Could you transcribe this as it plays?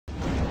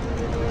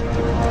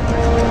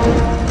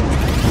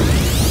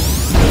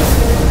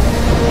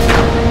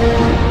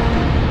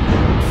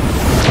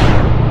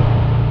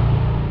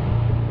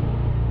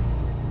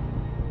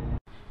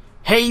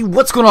Hey,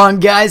 what's going on,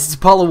 guys? It's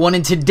Apollo1,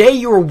 and today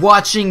you are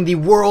watching the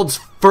world's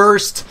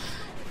first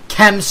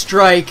KEM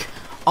strike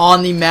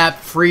on the map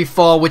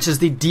Freefall, which is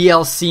the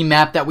DLC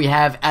map that we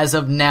have as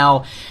of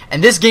now.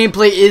 And this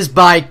gameplay is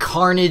by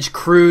Carnage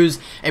Cruz,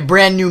 a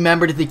brand new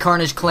member to the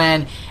Carnage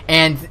clan.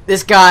 And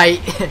this guy,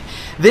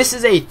 this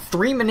is a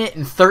 3 minute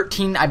and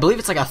 13, I believe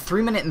it's like a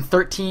 3 minute and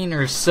 13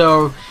 or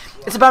so.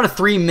 It's about a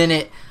 3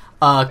 minute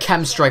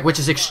KEM strike, which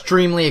is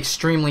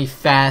extremely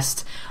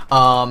fast.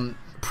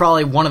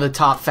 Probably one of the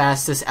top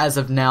fastest as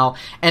of now,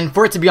 and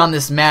for it to be on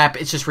this map,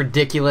 it's just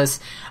ridiculous.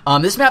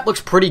 This map looks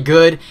pretty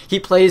good. He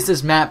plays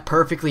this map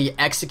perfectly,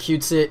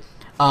 executes it,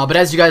 but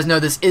as you guys know,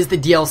 this is the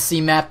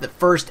DLC map, the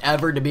first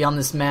ever to be on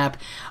this map.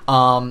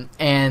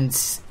 And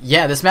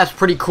yeah, this map's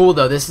pretty cool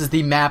though. This is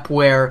the map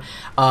where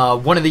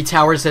one of the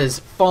towers has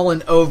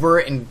fallen over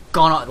and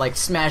gone like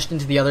smashed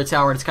into the other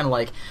tower, and it's kind of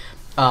like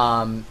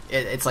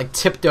it's like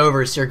tipped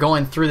over, so you're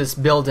going through this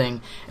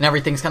building and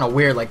everything's kind of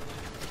weird, like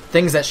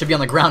things that should be on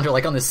the ground are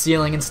like on the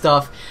ceiling and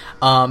stuff.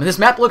 And this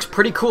map looks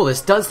pretty cool. This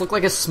does look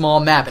like a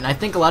small map, and I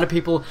think a lot of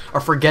people are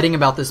forgetting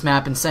about this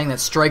map and saying that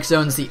Strike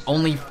Zone's the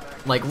only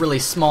like really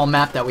small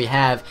map that we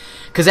have.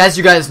 Because as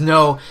you guys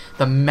know,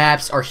 the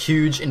maps are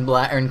huge in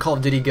Call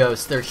of Duty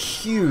Ghosts. They're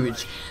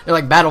huge. They're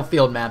like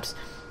Battlefield maps.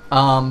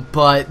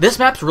 But this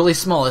map's really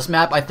small. This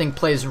map I think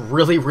plays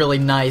really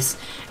nice,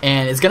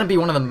 and it's gonna be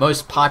one of the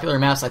most popular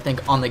maps I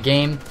think on the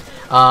game.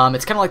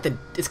 It's kind of like the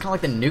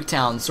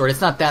Nuketown sort.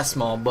 It's not that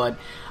small, but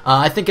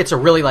I think it's a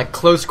really like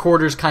close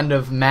quarters kind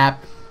of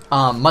map.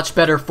 Much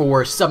better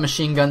for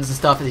submachine guns and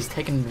stuff, as he's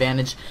taking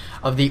advantage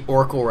of the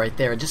Oracle right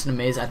there. Just an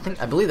amazing.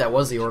 I believe that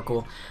was the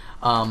Oracle,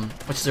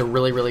 which is a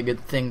really good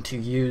thing to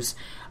use.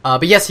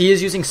 But yes, he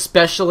is using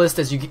Specialist,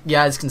 as you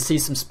guys can see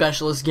some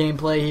Specialist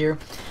gameplay here.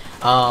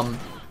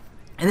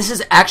 And this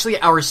is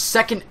actually our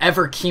second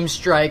ever KEM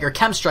strike, or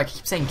KEM strike, I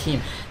keep saying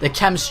KEM, the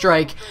KEM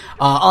strike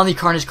on the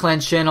Carnage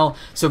Clan channel.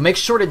 So make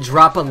sure to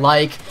drop a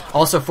like,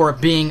 also for it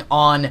being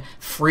on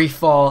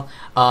Freefall.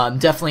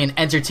 Definitely an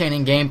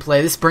entertaining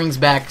gameplay. This brings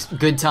back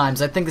good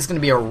times. I think this is going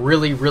to be a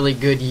really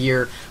good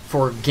year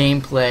for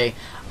gameplay.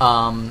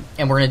 And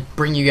we're going to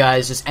bring you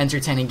guys just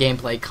entertaining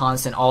gameplay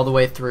constant all the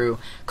way through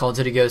Call of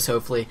Duty Ghosts,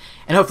 hopefully.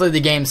 And hopefully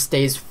the game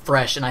stays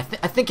fresh, and I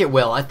think it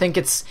will. I think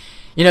it's,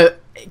 you know,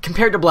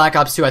 compared to Black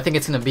Ops 2, I think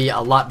it's going to be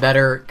a lot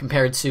better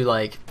compared to,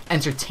 like,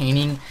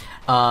 entertaining.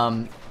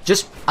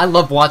 I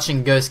love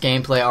watching Ghost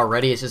gameplay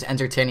already. It's just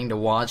entertaining to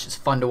watch. It's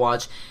fun to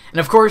watch. And,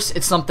 of course,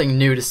 it's something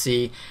new to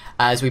see,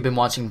 as we've been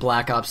watching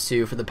Black Ops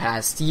 2 for the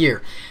past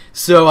year.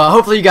 So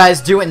hopefully you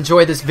guys do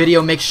enjoy this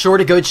video. Make sure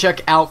to go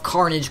check out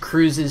Carnage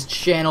Cruz's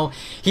channel.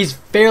 He's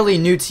fairly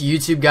new to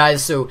YouTube,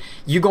 guys, so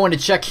you going to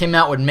check him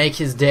out would make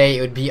his day.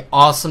 It would be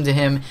awesome to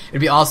him. It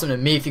would be awesome to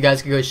me if you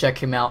guys could go check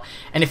him out.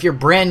 And if you're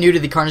brand new to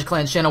the Carnage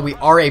Clan channel, we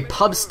are a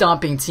pub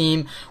stomping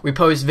team. We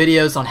post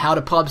videos on how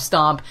to pub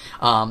stomp,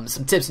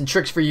 some tips and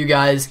tricks for you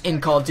guys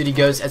in Call of Duty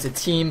Ghosts as a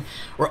team.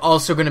 We're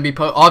also going to be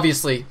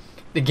obviously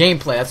the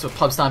gameplay. That's what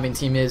pub stomping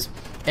team is.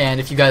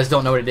 And if you guys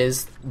don't know what it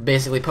is,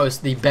 basically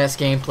post the best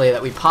gameplay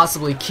that we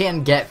possibly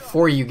can get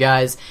for you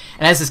guys.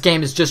 And as this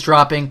game is just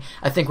dropping,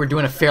 I think we're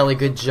doing a fairly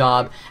good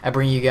job at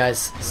bringing you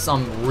guys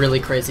some really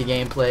crazy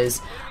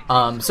gameplays.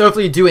 So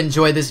hopefully you do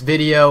enjoy this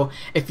video.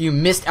 If you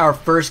missed our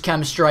first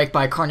KEM strike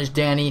by Carnage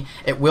Danny,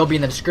 it will be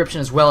in the description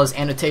as well as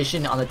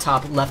annotation on the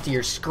top left of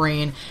your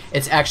screen.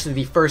 It's actually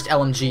the first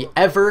LMG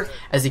ever,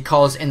 as he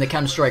calls in the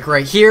KEM strike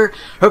right here.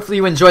 Hopefully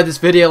you enjoyed this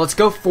video. Let's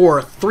go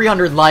for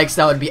 300 likes.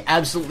 That would be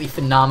absolutely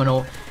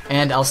phenomenal.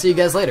 And I'll see you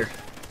guys later.